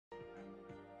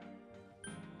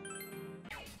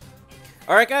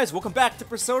Alright guys, welcome back to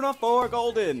Persona 4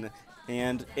 Golden!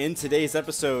 And in today's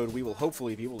episode, we will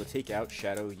hopefully be able to take out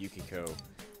Shadow Yukiko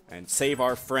and save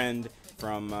our friend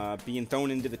from being thrown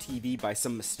into the TV by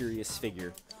some mysterious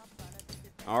figure.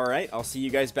 Alright, I'll see you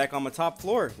guys back on the top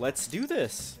floor. Let's do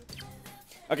this!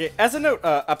 Okay, as a note,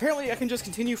 apparently I can just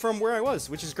continue from where I was,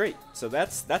 which is great. So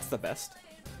that's the best.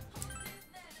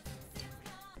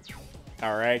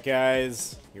 Alright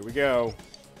guys, here we go.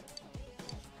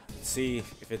 Let's see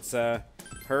if it's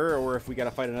her or if we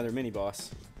gotta fight another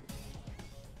mini-boss.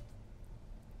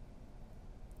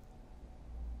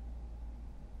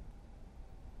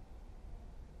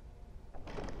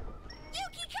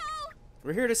 Yukiko!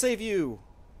 We're here to save you!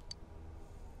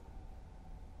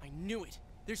 I knew it!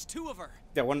 There's two of her!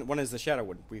 Yeah, one is the shadow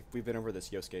one. We've been over this,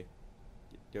 Yosuke.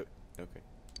 Okay.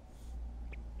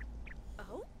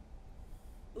 Oh?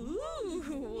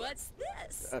 Ooh, what's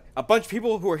this? A bunch of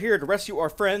people who are here to rescue our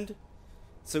friend.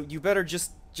 So you better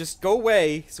just go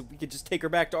away so we can just take her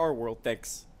back to our world,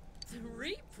 thanks.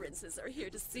 3 princes are here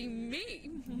to see me.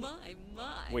 My.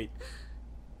 Wait.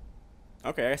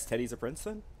 Okay, I guess Teddy's a prince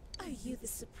then? Are you the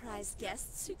surprise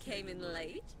guests who came in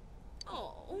late?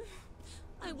 Oh,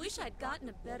 I wish I'd gotten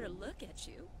a better look at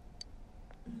you.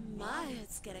 My,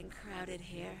 it's getting crowded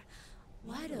here.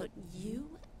 Why don't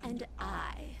you and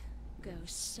I go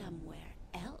somewhere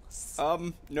else?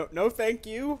 No thank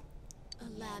you.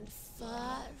 A land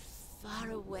far, far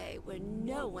away where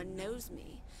no one knows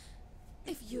me.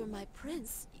 If you're my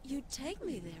prince, you'd take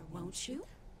me there, won't you?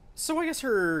 So I guess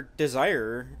her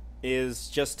desire is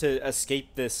just to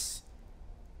escape this,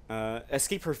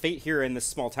 escape her fate here in this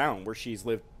small town where she's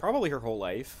lived probably her whole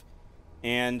life.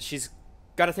 And she's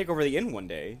got to take over the inn one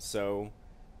day, so...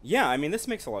 Yeah, I mean, this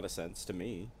makes a lot of sense to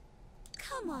me.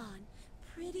 Come on,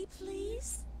 pretty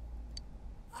please?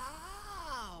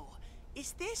 Oh!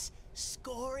 Is this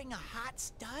scoring a hot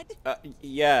stud?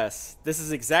 Yes. This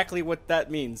is exactly what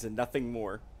that means and nothing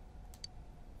more.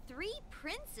 3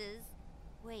 princes?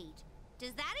 Wait,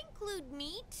 does that include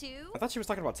me too? I thought she was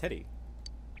talking about Teddy.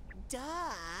 Duh!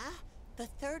 The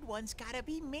third one's gotta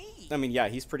be me! I mean, yeah,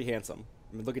 he's pretty handsome.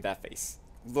 I mean, look at that face.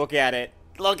 Look at it.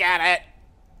 Look at it!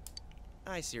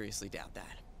 I seriously doubt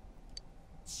that.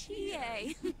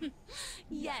 Chie.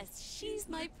 Yes, she's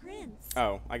my prince.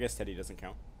 Oh, I guess Teddy doesn't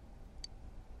count.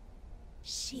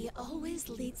 She always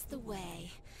leads the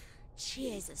way.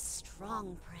 Chie's a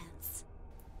strong prince.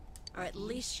 Or at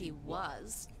least she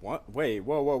was. What? Wait,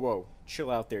 whoa.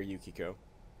 Chill out there, Yukiko.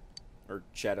 Or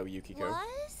Shadow Yukiko.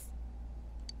 Was?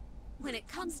 When it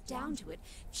comes down to it,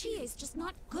 Chie's just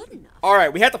not good enough.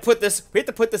 Alright, we have to put this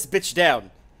bitch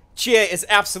down. Chie is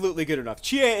absolutely good enough.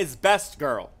 Chie is best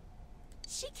girl.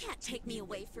 She can't take me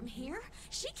away from here.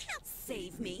 She can't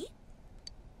save me.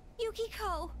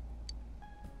 Yukiko!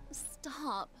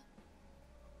 Stop.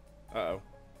 Uh-oh.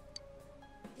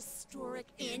 Historic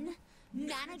inn,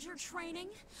 manager training.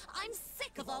 I'm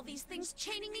sick of all these things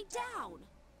chaining me down.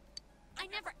 I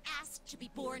never asked to be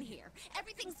born here.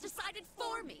 Everything's decided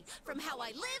for me, from how I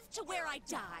live to where I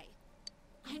die.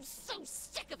 I'm so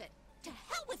sick of it. To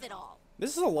hell with it all.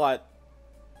 This is a lot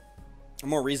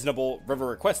more reasonable of a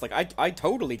request. Like, I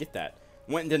totally get that.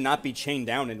 Wanting to not be chained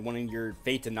down and wanting your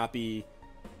fate to not be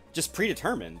just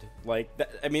predetermined. Like, that,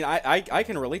 I mean, I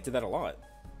can relate to that a lot.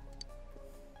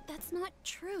 That's not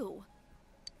true.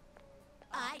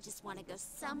 I just want to go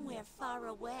somewhere far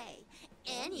away.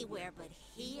 Anywhere but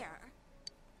here.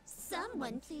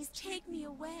 Someone please take me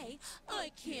away.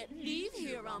 I can't leave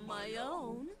here on my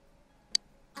own.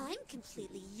 I'm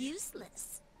completely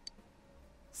useless.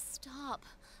 Stop.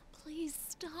 Please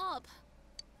stop.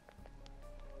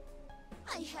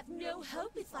 I have no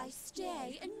hope if I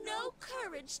stay, and no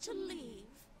courage to leave.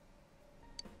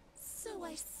 So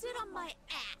I sit on my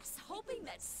ass, hoping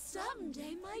that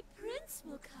someday my prince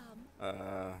will come.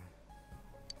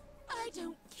 I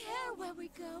don't care where we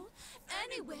go.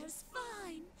 Anywhere's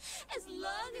fine. As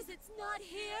long as it's not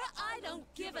here, I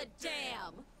don't give a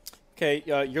damn. Okay,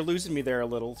 you're losing me there a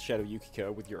little, Shadow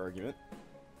Yukiko, with your argument.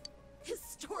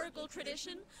 Historical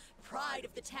tradition, pride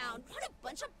of the town. What a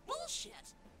bunch of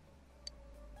bullshit.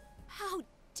 How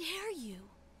dare you?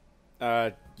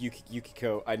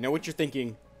 Yukiko, I know what you're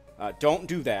thinking. Don't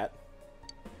do that.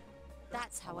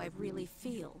 That's how I really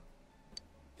feel.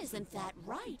 Isn't that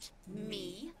right,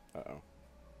 me? Uh-oh.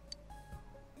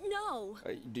 No.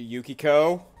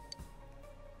 Yukiko?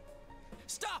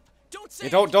 Stop! Don't say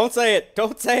Yeah, don't say it!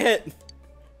 Don't say it!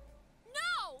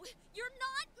 No! You're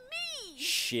not me!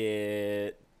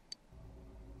 Shit.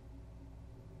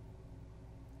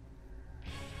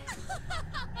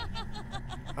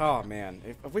 Oh man,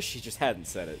 I wish she just hadn't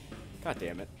said it. God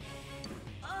damn it.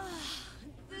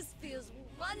 This feels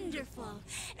wonderful.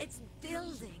 It's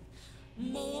building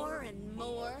more and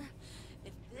more.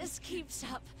 If this keeps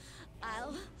up,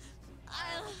 I'll...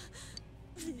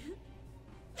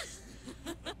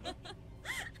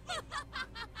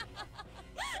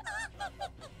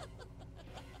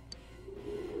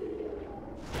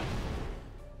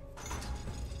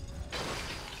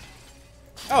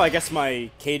 Oh, I guess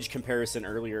my cage comparison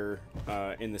earlier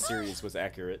in the series was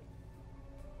accurate.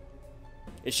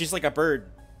 She's like a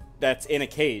bird that's in a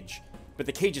cage, but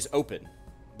the cage is open.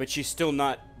 But she's still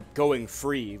not going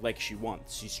free like she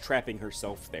wants. She's trapping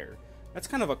herself there. That's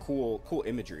kind of a cool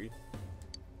imagery.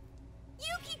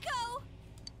 Yukiko!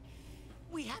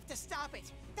 We have to stop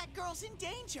it. That girl's in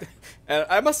danger.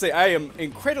 I must say, I am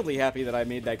incredibly happy that I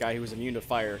made that guy who was immune to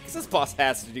fire, because this boss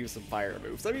has to do some fire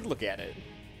moves. I mean, look at it.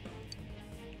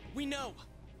 We know.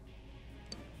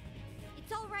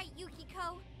 It's all right,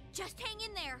 Yukiko. Just hang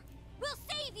in there. We'll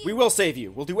save you. We will save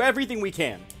you. We'll do everything we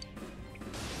can.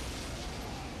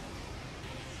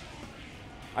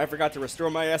 I forgot to restore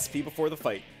my SP before the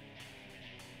fight.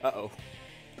 Uh-oh.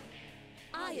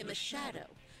 I am a shadow,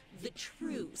 the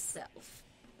true self.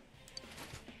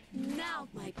 Now,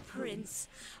 my prince,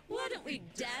 why don't we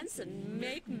dance and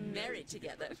make merry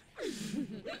together? Hang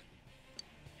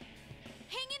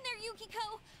in there,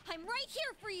 Yukiko. I'm right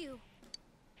here for you.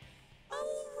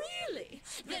 Oh, really?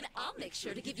 Then I'll make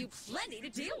sure to give you plenty to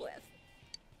deal with.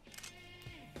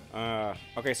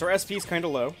 Okay, so her SP's kind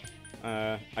of low.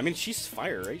 I mean, she's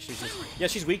fire, right? She's just... Yeah,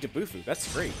 she's weak to Bufu.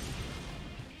 That's great.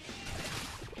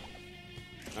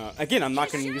 Again, I'm not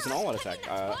going to use an all-out attack.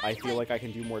 I feel like I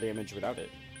can do more damage without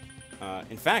it.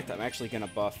 In fact, I'm actually going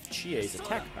to buff Chie's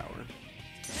attack power.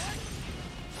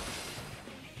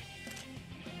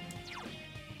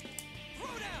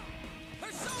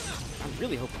 I'm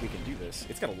really hoping we can do this.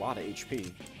 It's got a lot of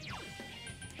HP.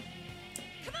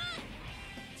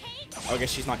 Oh, I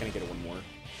guess she's not going to get it one more.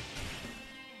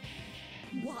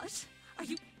 What? Are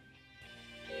you...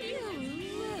 You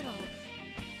little...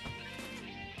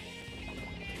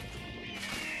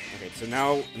 Okay, so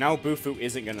now Bufu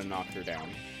isn't going to knock her down.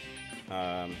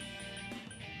 Yeah,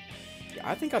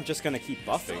 I think I'm just going to keep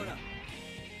buffing. I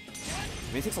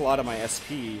mean, it takes a lot of my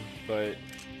SP, but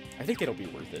I think it'll be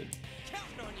worth it.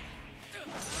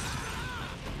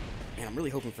 Man, I'm really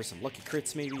hoping for some lucky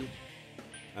crits, maybe.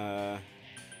 Man.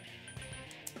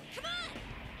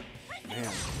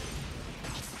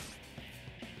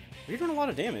 You're doing a lot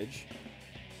of damage.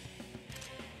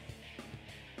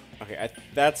 Okay,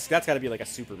 that's got to be like a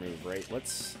super move, right?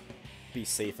 Let's be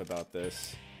safe about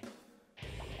this.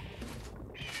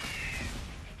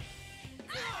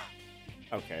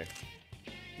 Okay.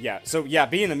 Yeah, so yeah,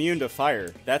 being immune to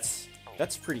fire, that's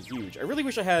pretty huge. I really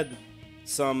wish I had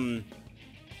some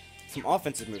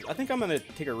offensive moves. I think I'm gonna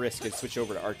take a risk and switch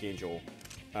over to Archangel,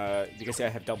 because I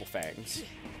have double fangs.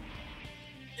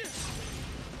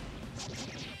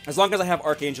 As long as I have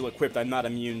Archangel equipped, I'm not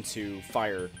immune to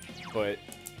fire, but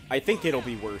I think it'll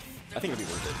be worth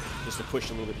it, just to push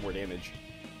a little bit more damage.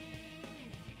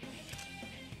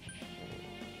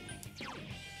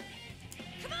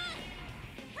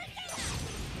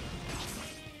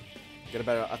 Get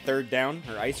about a third down.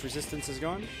 Her ice resistance is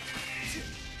gone.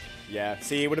 Yeah,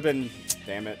 see, it would have been...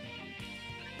 Damn it.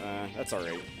 That's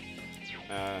alright.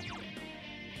 I'm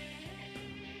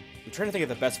trying to think of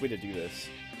the best way to do this.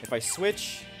 If I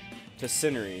switch to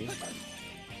Cinery,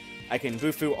 I can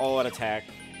Bufu all-out attack,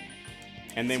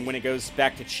 and then when it goes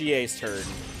back to Chie's turn,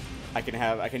 I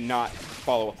can not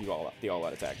follow up the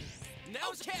all-out attack.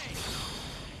 Okay.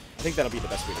 I think that'll be the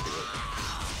best way to do it.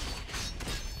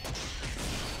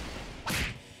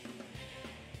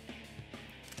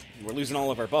 We're losing all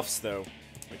of our buffs, though,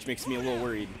 which makes me a little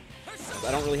worried.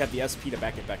 I don't really have the SP to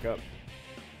back it back up.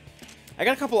 I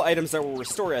got a couple of items that will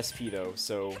restore SP, though,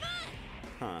 so...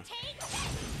 Huh.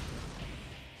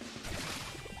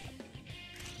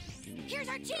 Here's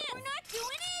our chance. We're not doing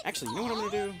it. Actually, you know what I'm going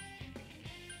to do?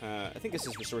 I think this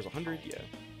restores 100, yeah.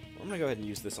 I'm going to go ahead and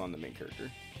use this on the main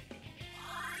character.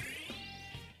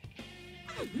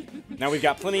 Now we've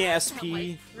got plenty of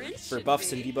SP for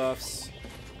buffs and debuffs.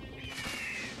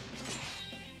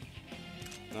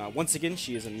 Once again,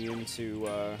 she is immune to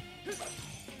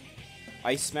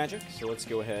ice magic, so let's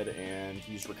go ahead and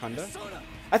use Rakunda.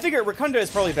 I figure Rakunda is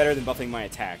probably better than buffing my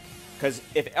attack, because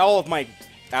if all of my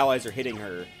allies are hitting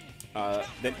her,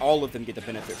 then all of them get the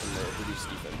benefit from the reduced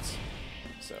defense.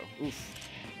 So, oof.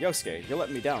 Yosuke, you're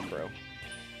letting me down, bro. Do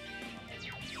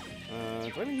I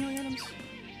have any healing items?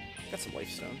 Got some life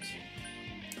stones.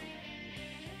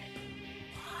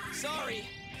 Sorry.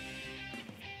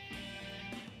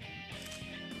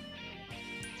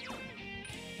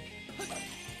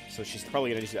 So so she's probably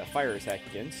going to do that fire attack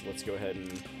again, so let's go ahead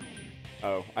and...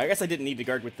 Oh, I guess I didn't need to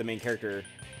guard with the main character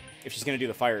if she's going to do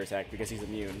the fire attack because he's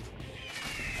immune.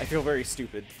 I feel very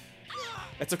stupid.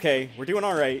 That's okay, we're doing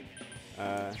alright.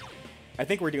 I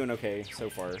think we're doing okay so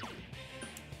far.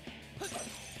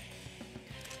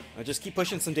 I'll just keep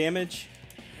pushing some damage.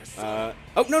 Oh,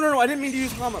 no, I didn't mean to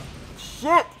use Hama.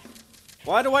 Shit!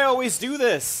 Why do I always do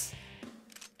this?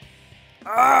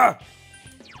 Ah!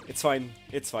 It's fine.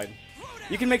 It's fine.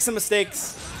 You can make some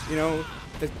mistakes. You know,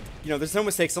 there's no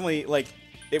mistakes. Only, like,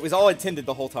 it was all intended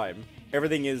the whole time.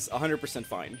 Everything is 100%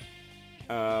 fine.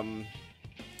 Actually,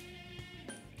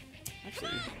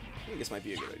 I think this might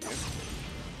be a good idea.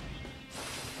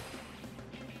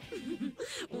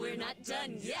 We're not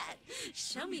done yet.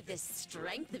 Show me this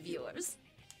strength of yours.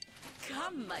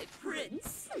 Come, my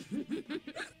prince.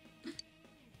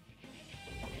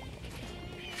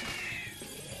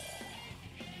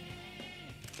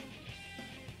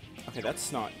 Okay,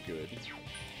 that's not good.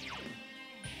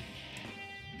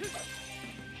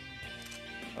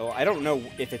 Oh, I don't know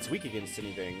if it's weak against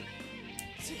anything.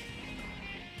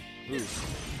 Ooh.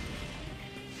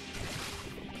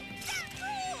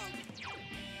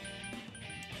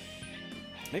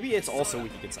 Maybe it's also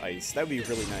weak against ice. That would be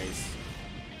really nice.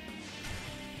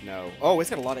 No. Oh, it's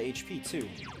got a lot of HP, too.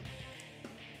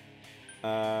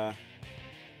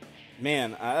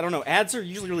 Man, I don't know. Ads are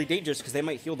usually really dangerous because they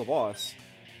might heal the boss.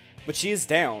 But she is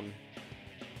down.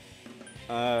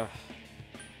 I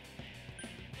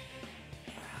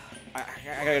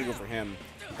gotta go for him.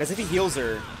 Because if he heals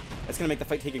her, that's gonna make the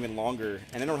fight take even longer.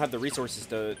 And I don't have the resources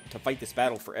to fight this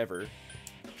battle forever.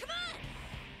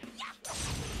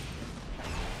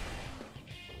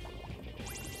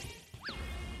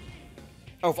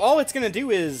 Oh, if all it's gonna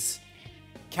do is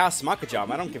cast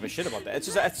Makajam, I don't give a shit about that. It's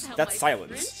just that's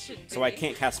silence. So I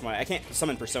can't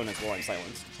summon personas while I'm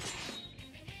silenced.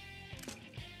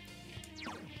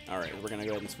 Alright, we're gonna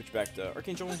go ahead and switch back to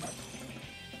Archangel.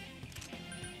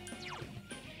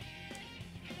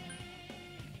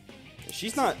 She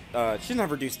doesn't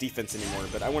have reduced defense anymore,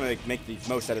 but I want to make the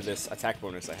most out of this attack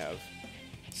bonus I have.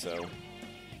 So,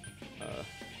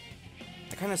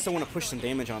 I kind of still want to push some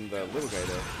damage on the little guy,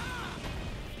 though.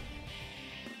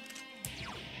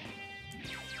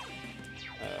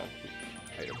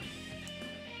 Item.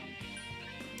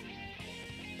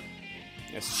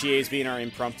 Yes, Chie is being our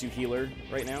impromptu healer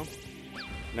right now.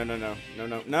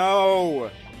 No!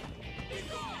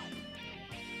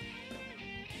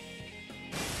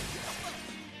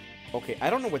 Okay, I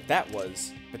don't know what that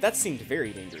was, but that seemed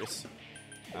very dangerous.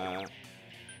 Trying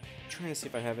to see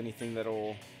if I have anything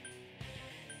that'll...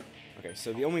 Okay,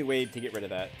 so the only way to get rid of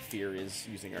that fear is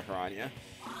using a Hiranya.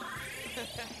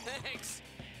 Thanks.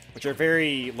 Which are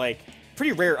very, like,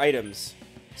 pretty rare items,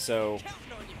 so...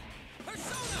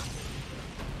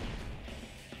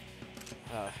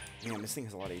 Man, this thing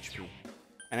has a lot of HP.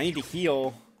 And I need to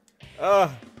heal.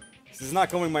 This is not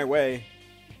going my way.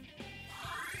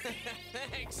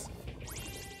 Thanks.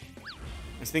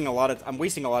 I'm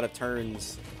wasting a lot of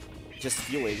turns just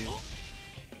healing.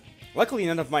 Luckily,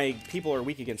 none of my people are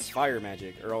weak against fire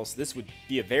magic, or else this would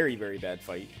be a very, very bad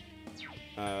fight.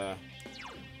 I'm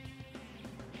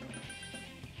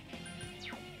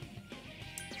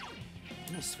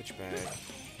gonna switch back.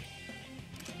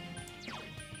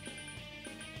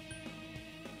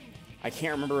 I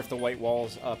can't remember if the white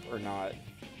wall's up or not.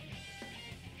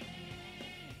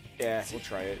 Yeah, we'll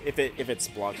try it. If it's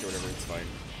blocked or whatever, it's fine.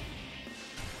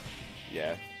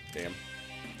 Yeah, damn.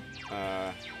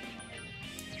 I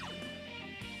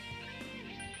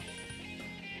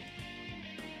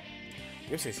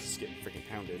guess he's just getting freaking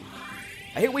pounded.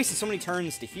 I hate wasting so many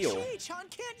turns to heal. Chie-chan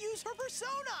can't use her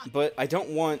persona. But I don't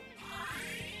want...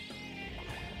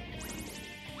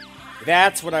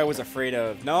 That's what I was afraid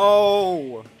of.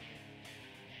 No!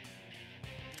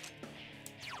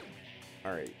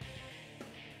 Alright.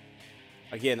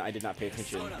 Again, I did not pay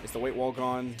attention. Is the white wall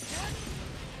gone?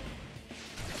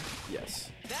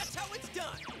 Yes. That's how it's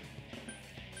done.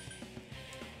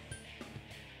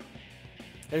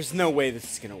 There's no way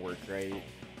this is gonna work, right?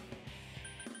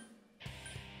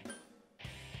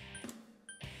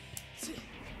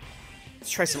 Let's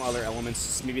try some other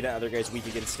elements. Maybe that other guy's weak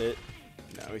against it.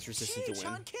 No, he's resistant to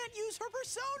Chie-chan wind. can't use her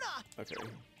persona. Okay.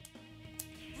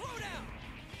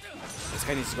 This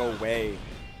guy needs to go away.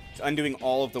 It's undoing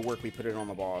all of the work we put in on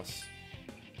the boss.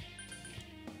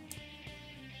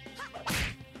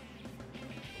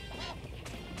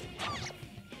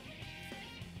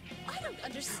 I don't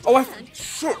understand. Oh,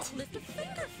 shit! Lift a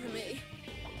finger for me.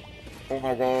 Oh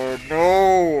my god,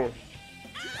 no!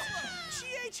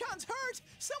 Chie-chan's hurt.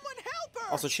 Someone help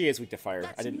Also, she is weak to fire.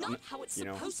 That's I didn't, not how it's you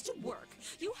know. supposed to work.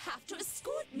 You have to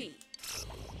escort me.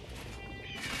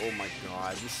 Oh my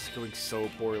god, this is going so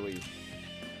poorly.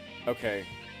 Okay.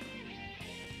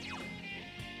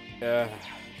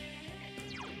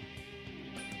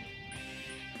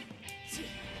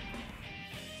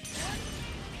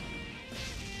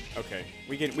 Okay,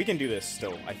 we can do this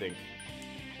still, I think.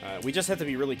 We just have to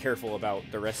be really careful about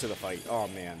the rest of the fight. Oh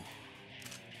man.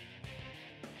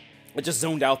 I just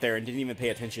zoned out there and didn't even pay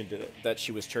attention to that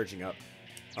she was charging up.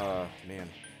 Man.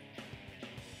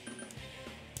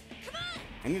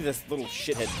 I need this little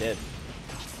shithead dead.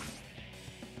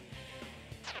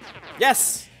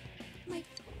 Yes! My...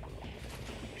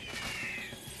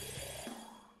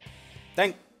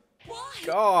 Thank Why?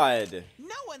 God!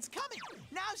 No one's coming.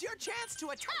 Now's your chance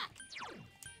to attack.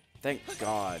 Thank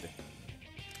God.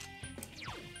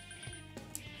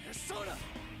 Persona.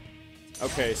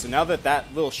 Okay, so now that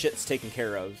that little shit's taken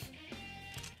care of,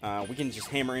 we can just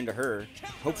hammer into her.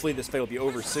 Hopefully this fight will be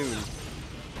over soon.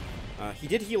 He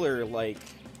did heal her, like,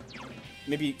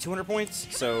 maybe 200 points,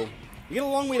 so we get a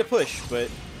long way to push, but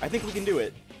I think we can do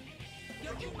it.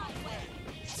 You're in my way.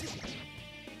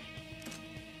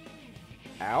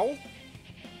 Ow?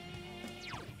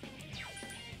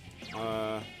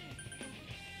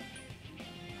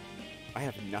 I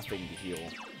have nothing to heal.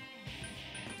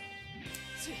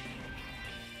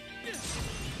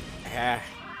 Ah,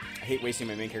 I hate wasting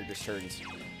my main character's turns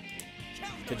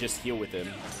to just heal with him.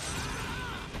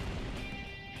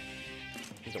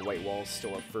 I think the white wall's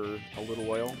still up for a little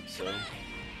while, so...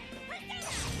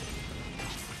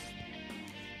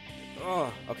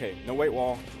 Oh, okay, no white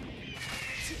wall.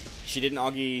 She didn't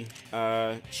Augie,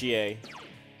 Chie.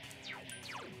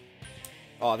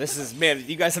 Oh, this is, man,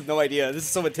 you guys have no idea. This is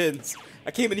so intense.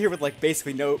 I came in here with, like,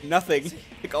 basically nothing.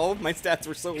 Like, all of my stats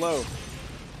were so low.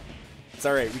 It's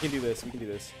alright, we can do this, we can do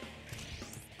this.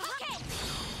 Okay.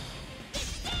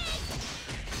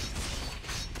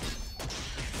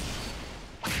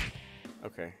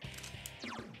 Okay.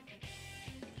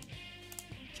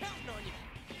 Counting on you.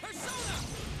 Persona.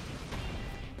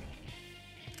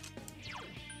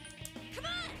 Come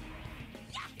on.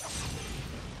 Yeah.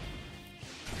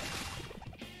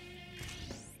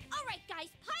 All right, guys,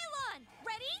 pile on.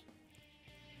 Ready?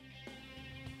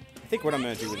 I think what I'm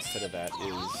gonna do instead of that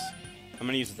is... I'm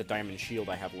gonna use the diamond shield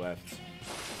I have left.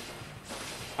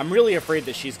 I'm really afraid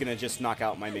that she's gonna just knock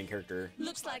out my main character.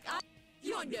 Looks like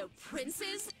you're no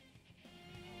princess.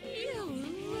 You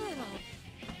little...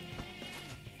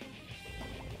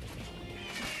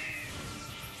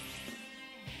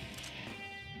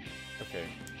 Okay.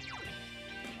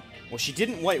 Well, she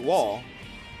didn't white wall.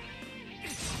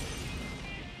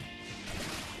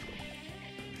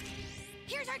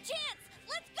 Here's our chance.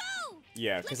 Let's go.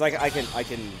 Yeah, because I can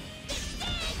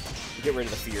get rid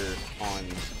of the fear on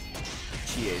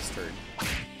Chie's turn.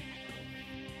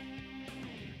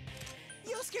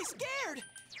 Yosuke's scared.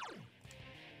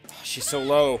 Oh, she's so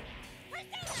low.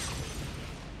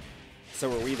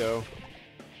 So are we, though.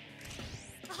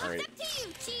 Alright. Up to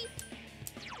you, Chief.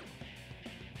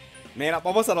 Man, I'm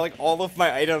almost out of, like, all of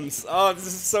my items. Oh, this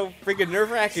is so freaking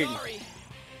nerve-wracking. Sorry.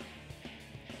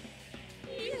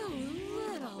 You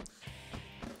little...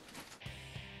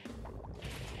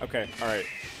 Okay, alright.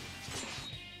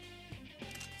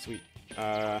 Sweet.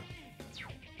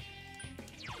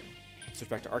 Switch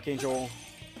back to Archangel.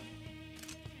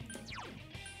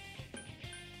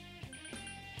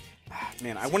 Ah,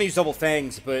 man, I want to use Double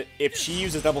Fangs, but if she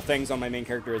uses Double Fangs on my main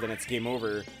character, then it's game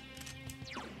over.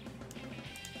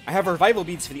 I have revival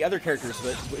beads for the other characters,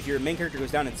 but if your main character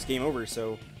goes down, it's game over,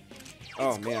 so... Oh,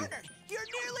 It's man. cornered. You're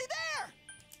nearly there.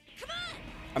 Come on.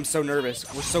 I'm so nervous.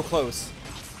 We're so close.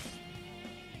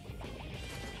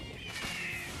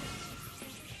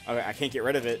 Okay, I can't get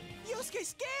rid of it.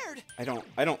 Yosuke's scared. I don't...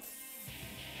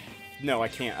 No, I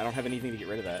can't. I don't have anything to get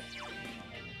rid of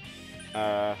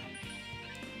that.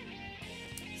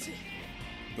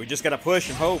 We just gotta push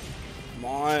and hope. Come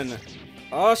on.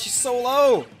 Oh, she's so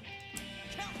low!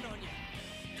 Counting on you.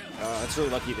 It's really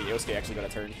lucky that Yosuke actually got a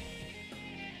turn.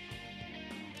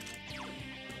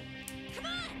 Come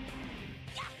on.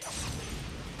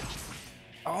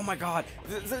 Oh my god.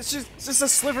 It's just a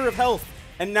sliver of health.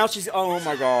 And now she's... Oh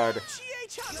my god.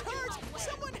 Chie-chan's hurt.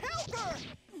 Someone help her.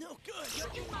 No good. You're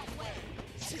in my way.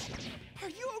 Are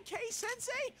you okay,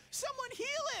 Sensei? Someone heal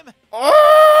him.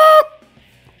 Oh!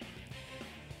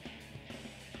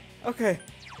 Okay.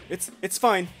 It's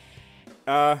fine.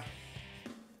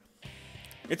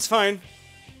 It's fine.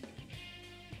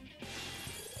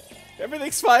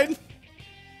 Everything's fine.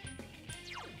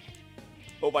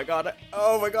 Oh my god.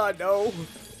 Oh my god, no.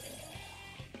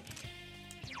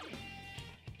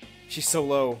 She's so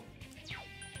low.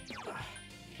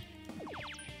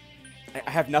 I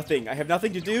have nothing. I have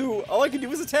nothing to do. All I can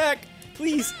do is attack.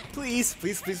 Please, please,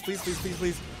 please, please, please, please, please,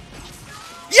 please.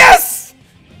 Yes!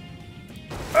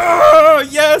 Oh,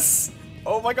 yes!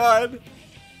 Oh my god.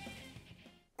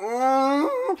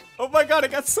 Oh my god, I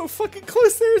got so fucking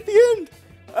close there at the end.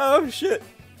 Oh shit.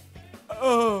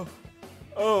 Oh.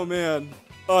 Oh man.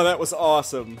 Oh, that was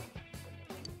awesome.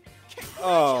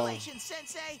 Oh. Congratulations,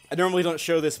 Sensei. I normally don't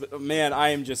show this, but man, I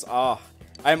am just I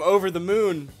am over the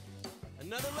moon.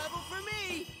 Another level for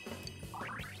me.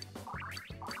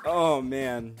 Oh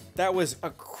man, that was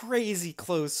a crazy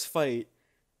close fight.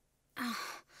 Yukiko!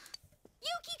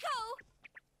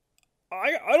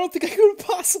 I don't think I could have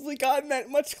possibly gotten that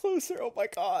much closer. Oh my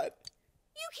god.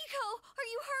 Yukiko, are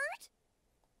you hurt?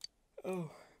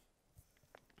 Oh.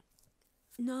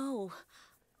 No,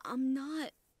 I'm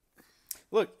not.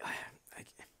 Look,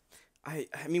 I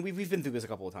mean, we've been through this a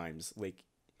couple of times. Like,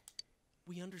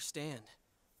 We understand.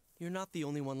 You're not the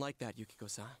only one like that,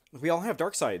 Yukiko-san. we all have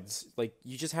dark sides. Like,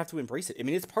 you just have to embrace it. I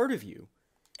mean, it's part of you.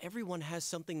 Everyone has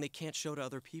something they can't show to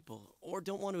other people, or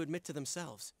don't want to admit to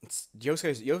themselves.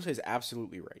 Yosuke's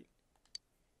absolutely right.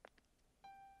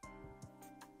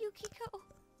 Yukiko,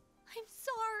 I'm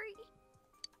sorry.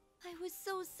 I was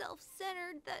so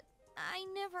self-centered that I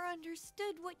never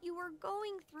understood what you were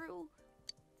going through.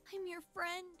 I'm your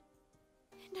friend,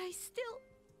 and I'm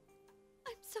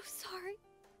so sorry.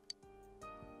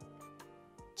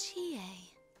 Chie.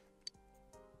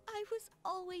 I was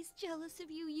always jealous of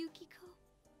you, Yukiko.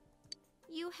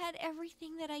 You had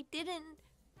everything that I didn't.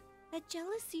 That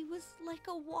jealousy was like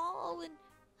a wall, and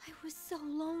I was so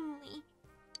lonely.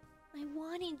 I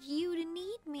wanted you to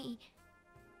need me,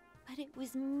 but it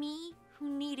was me who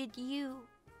needed you.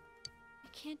 I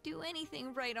can't do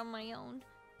anything right on my own.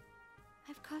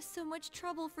 I've caused so much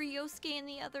trouble for Yosuke and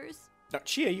the others. Now,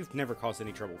 Chie, you've never caused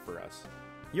any trouble for us.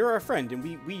 You're our friend, and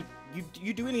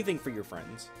you do anything for your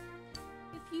friends.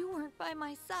 If you weren't by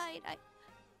my side,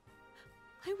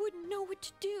 I wouldn't know what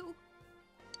to do.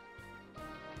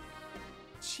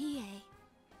 Chie.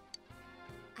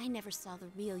 I never saw the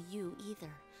real you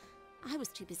either. I was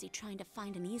too busy trying to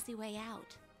find an easy way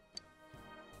out.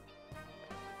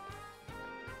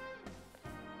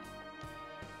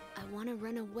 I want to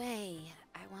run away.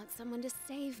 I want someone to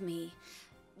save me.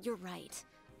 You're right.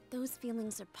 Those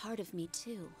feelings are part of me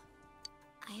too.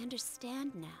 I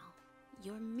understand now.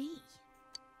 You're me.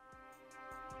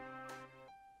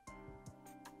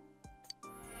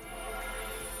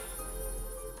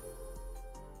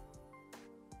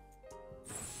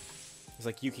 It's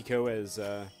like Yukiko has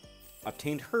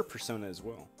obtained her persona as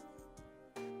well.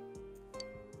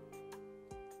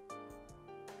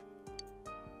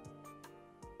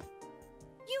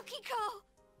 Yukiko!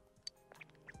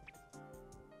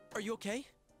 Are you okay?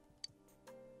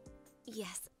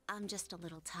 Yes, I'm just a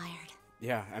little tired.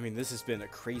 Yeah, I mean, this has been a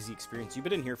crazy experience. You've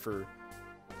been in here for,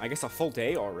 I guess, a full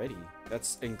day already.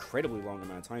 That's an incredibly long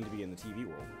amount of time to be in the TV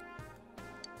world.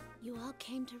 You all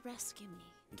came to rescue me.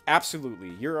 Absolutely,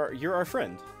 you're our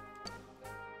friend.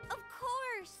 Of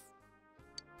course!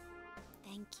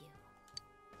 Thank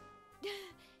you.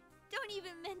 Don't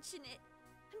even mention it.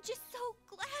 I'm just so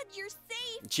glad you're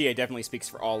safe. Chie definitely speaks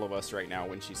for all of us right now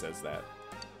when she says that.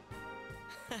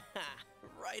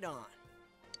 Right on.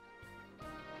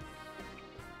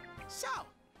 So,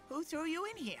 who threw you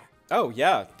in here? Oh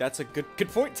yeah, that's a good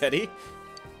point, Teddy.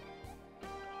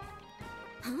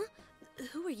 Huh?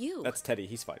 Who are you? That's Teddy.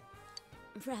 He's fine.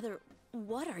 Rather,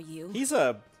 what are you? He's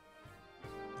a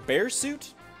bear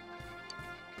suit.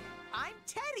 I'm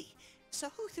Teddy. So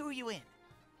who threw you in?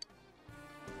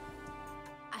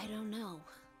 I don't know.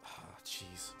 Oh,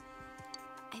 jeez.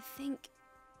 I think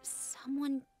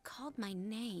someone called my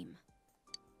name.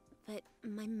 But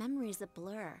my memory's a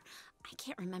blur. I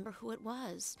can't remember who it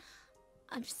was.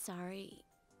 I'm sorry,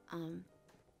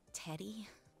 Teddy?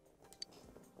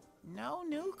 No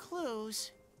new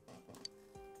clues.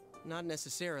 Not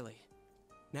necessarily.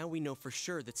 Now we know for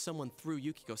sure that someone threw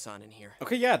Yukiko-san in here.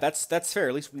 Okay, yeah, that's fair.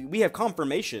 At least we have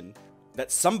confirmation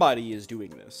that somebody is doing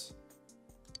this.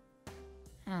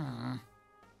 Then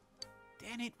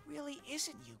it really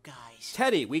isn't you guys.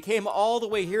 Teddy, we came all the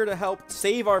way here to help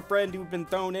save our friend who'd been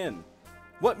thrown in.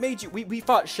 What made you? We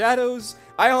fought shadows.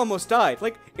 I almost died.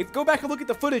 Like, go back and look at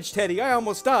the footage, Teddy. I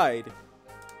almost died.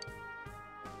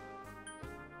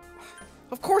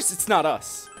 Of course it's not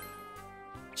us.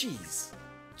 Jeez.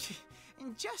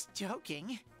 Just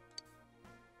joking.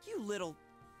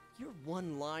 You're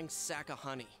one lying sack of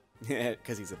honey. Yeah,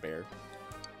 because he's a bear.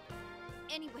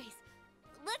 Anyways,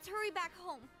 let's hurry back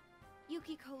home.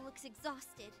 Yukiko looks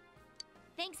exhausted.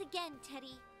 Thanks again,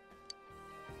 Teddy.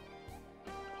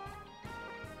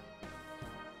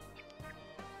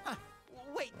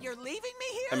 You're leaving me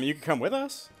here? I mean, you can come with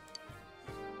us.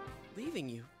 Leaving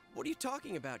you? What are you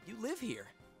talking about? You live here.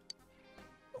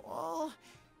 Well,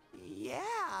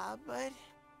 yeah, but...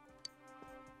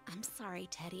 I'm sorry,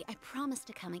 Teddy. I promise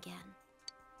to come again.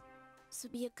 So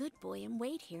be a good boy and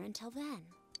wait here until then.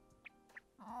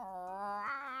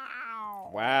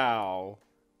 Wow.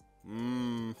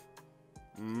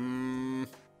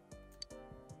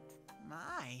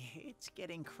 My, it's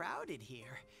getting crowded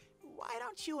here. Why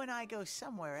don't you and I go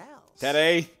somewhere else?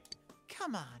 Teddy.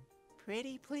 Come on,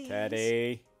 pretty please.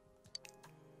 Teddy.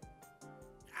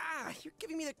 Ah, you're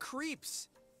giving me the creeps.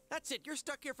 That's it. You're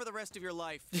stuck here for the rest of your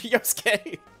life.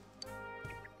 Yosuke.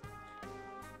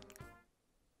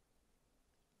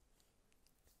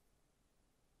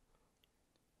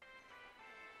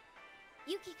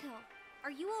 Yukiko,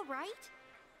 are you alright?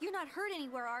 You're not hurt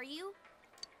anywhere, are you?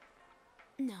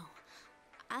 No,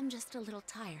 I'm just a little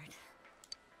tired.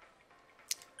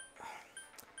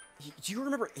 Do you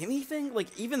remember anything? Like,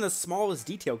 even the smallest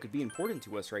detail could be important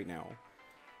to us right now.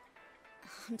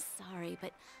 I'm sorry,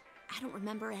 but I don't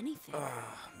remember anything.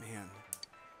 Man.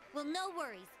 Well, no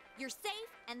worries. You're safe,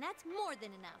 and that's more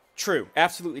than enough. True.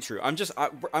 Absolutely true. I'm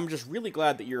just really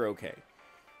glad that you're okay.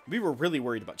 We were really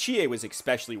worried about... Chie was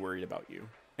especially worried about you.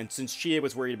 And since Chie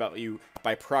was worried about you,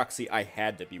 by proxy, I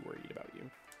had to be worried about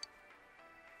you.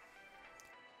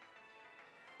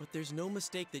 But there's no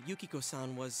mistake that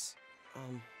Yukiko-san was,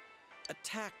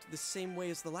 attacked the same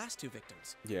way as the last two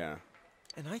victims. Yeah.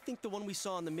 And I think the one we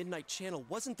saw on the Midnight Channel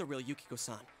wasn't the real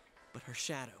Yukiko-san, but her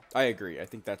shadow. I agree. I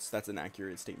think that's an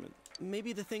accurate statement.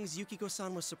 Maybe the things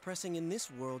Yukiko-san was suppressing in this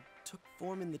world took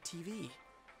form in the TV.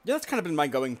 Yeah, that's kind of been my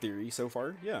going theory so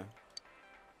far. Yeah.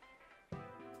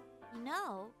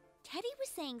 No, Teddy was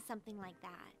saying something like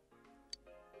that.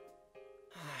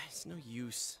 It's no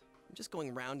use. I'm just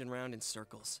going round and round in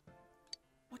circles.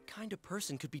 What kind of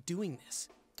person could be doing this?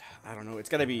 I don't know. It's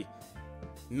gotta be,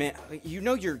 man. You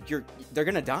know, they're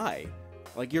gonna die.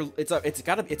 Like it's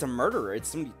a murderer. It's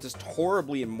somebody just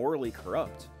horribly and morally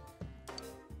corrupt.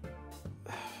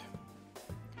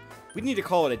 We need to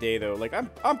call it a day though. Like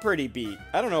I'm pretty beat.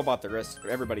 I don't know about the rest of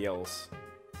everybody else.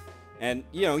 And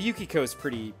you know, Yukiko's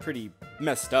pretty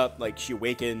messed up. Like she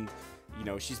awakened. You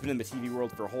know, she's been in the TV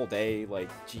world for a whole day. Like,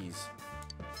 jeez.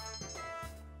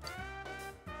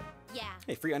 Yeah.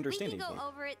 Hey, free understanding We can point. go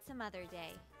over it some other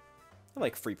day. I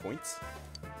like free points.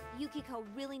 Yukiko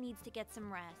really needs to get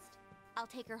some rest. I'll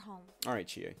take her home. All right,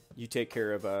 Chie. You take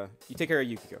care of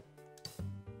Yukiko.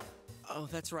 Oh,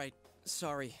 that's right.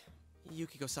 Sorry.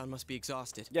 Yukiko-san must be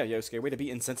exhausted. Yeah, Yosuke, way to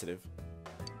be insensitive.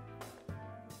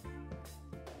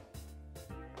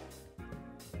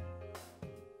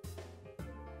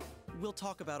 We'll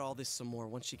talk about all this some more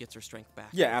once she gets her strength back.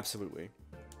 Yeah, absolutely.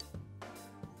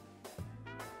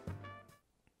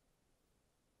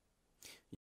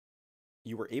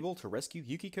 You were able to rescue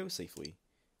Yukiko safely,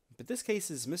 but this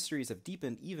case's mysteries have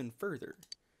deepened even further.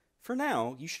 For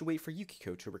now, you should wait for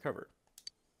Yukiko to recover.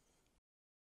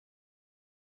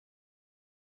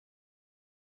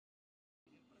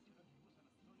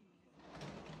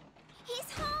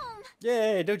 He's home!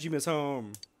 Yay, Dojima's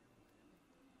home!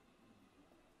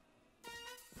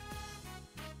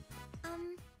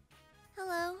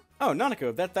 Hello? Oh,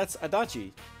 Nanako, that's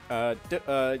Adachi.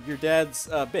 Your dad's,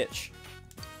 bitch.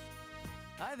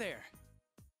 Hi there.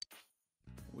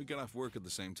 We got off work at the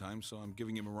same time, so I'm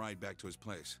giving him a ride back to his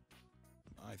place.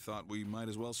 I thought we might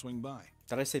as well swing by.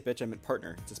 Did I say bitch? I meant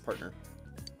partner. It's his partner.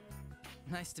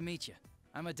 Nice to meet you.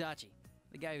 I'm Adachi,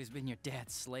 the guy who's been your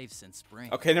dad's slave since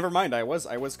spring. Okay, never mind. I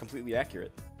was completely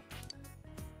accurate.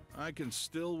 I can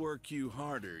still work you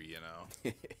harder, you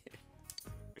know.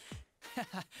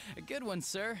 A good one,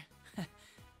 sir.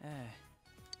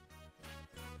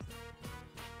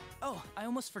 Oh, I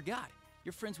almost forgot.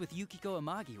 You're friends with Yukiko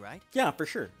Amagi, right? Yeah, for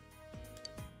sure.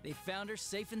 They found her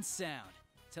safe and sound.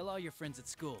 Tell all your friends at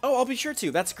school. Oh, I'll be sure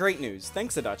to. That's great news.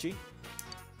 Thanks, Adachi.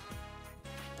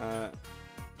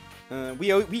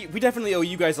 We definitely owe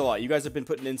you guys a lot. You guys have been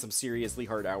putting in some seriously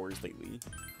hard hours lately.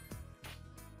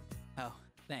 Oh,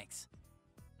 thanks.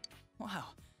 Wow,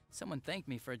 someone thanked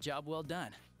me for a job well done.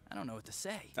 I don't know what to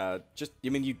say.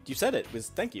 You said it. Was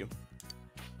thank you.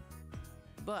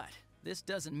 But this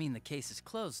doesn't mean the case is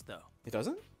closed, though. It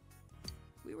doesn't?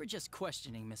 We were just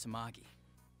questioning Miss Amagi,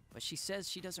 but she says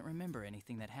she doesn't remember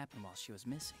anything that happened while she was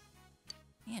missing.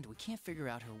 And we can't figure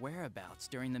out her whereabouts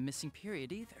during the missing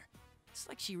period either. It's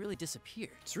like she really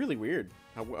disappeared. It's really weird.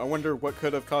 I wonder what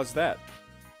could have caused that.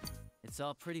 It's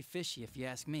all pretty fishy if you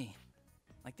ask me.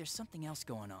 Like there's something else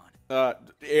going on.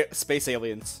 Space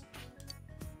aliens.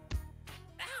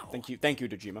 Ow! Thank you,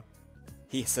 Dojima.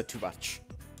 He said too much.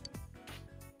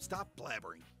 Stop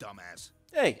blabbering, dumbass.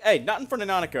 Hey, not in front of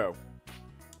Nanako.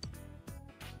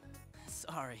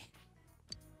 Sorry.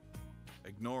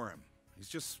 Ignore him. He's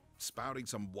just spouting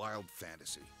some wild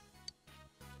fantasy.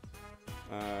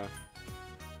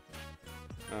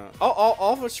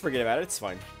 I'll just forget about it. It's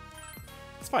fine.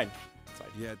 It's fine. It's fine.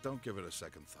 Yeah, don't give it a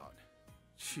second thought.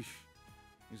 Sheesh.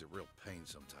 He's a real pain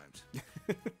sometimes.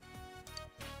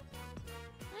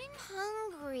 I'm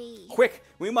hungry. Quick,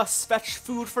 we must fetch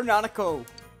food for Nanako.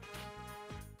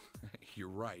 You're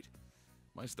right.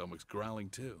 My stomach's growling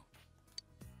too.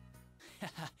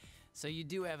 So you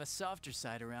do have a softer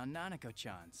side around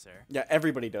Nanako-chan, sir. Yeah,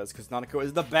 everybody does, because Nanako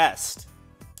is the best.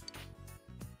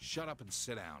 Shut up and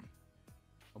sit down.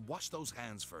 And wash those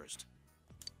hands first.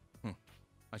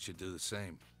 I should do the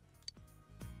same.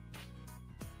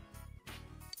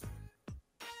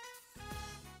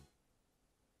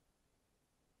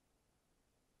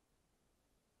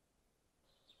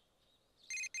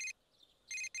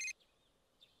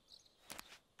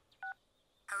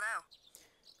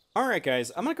 Alright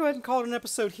guys, I'm going to go ahead and call it an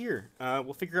episode here.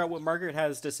 We'll figure out what Margaret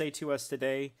has to say to us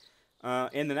today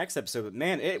in the next episode. But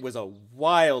man, it was a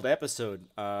wild episode.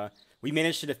 We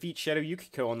managed to defeat Shadow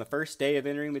Yukiko on the first day of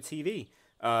entering the TV.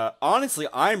 Honestly,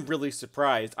 I'm really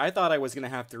surprised. I thought I was going to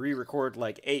have to re-record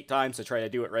like 8 times to try to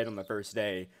do it right on the first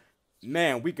day.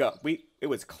 Man, it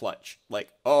was clutch. Like,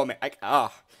 oh man,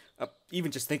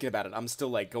 even just thinking about it, I'm still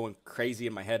like going crazy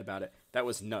in my head about it. That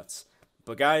was nuts.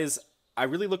 But guys, I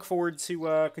really look forward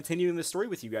to continuing this story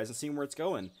with you guys and seeing where it's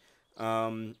going.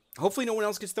 Hopefully no one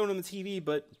else gets thrown on the TV,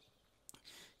 but,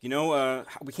 you know,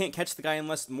 we can't catch the guy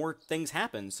unless more things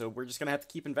happen, so we're just going to have to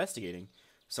keep investigating.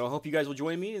 So I hope you guys will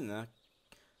join me in the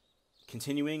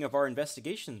continuing of our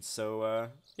investigations. So,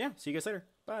 yeah, see you guys later.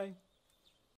 Bye.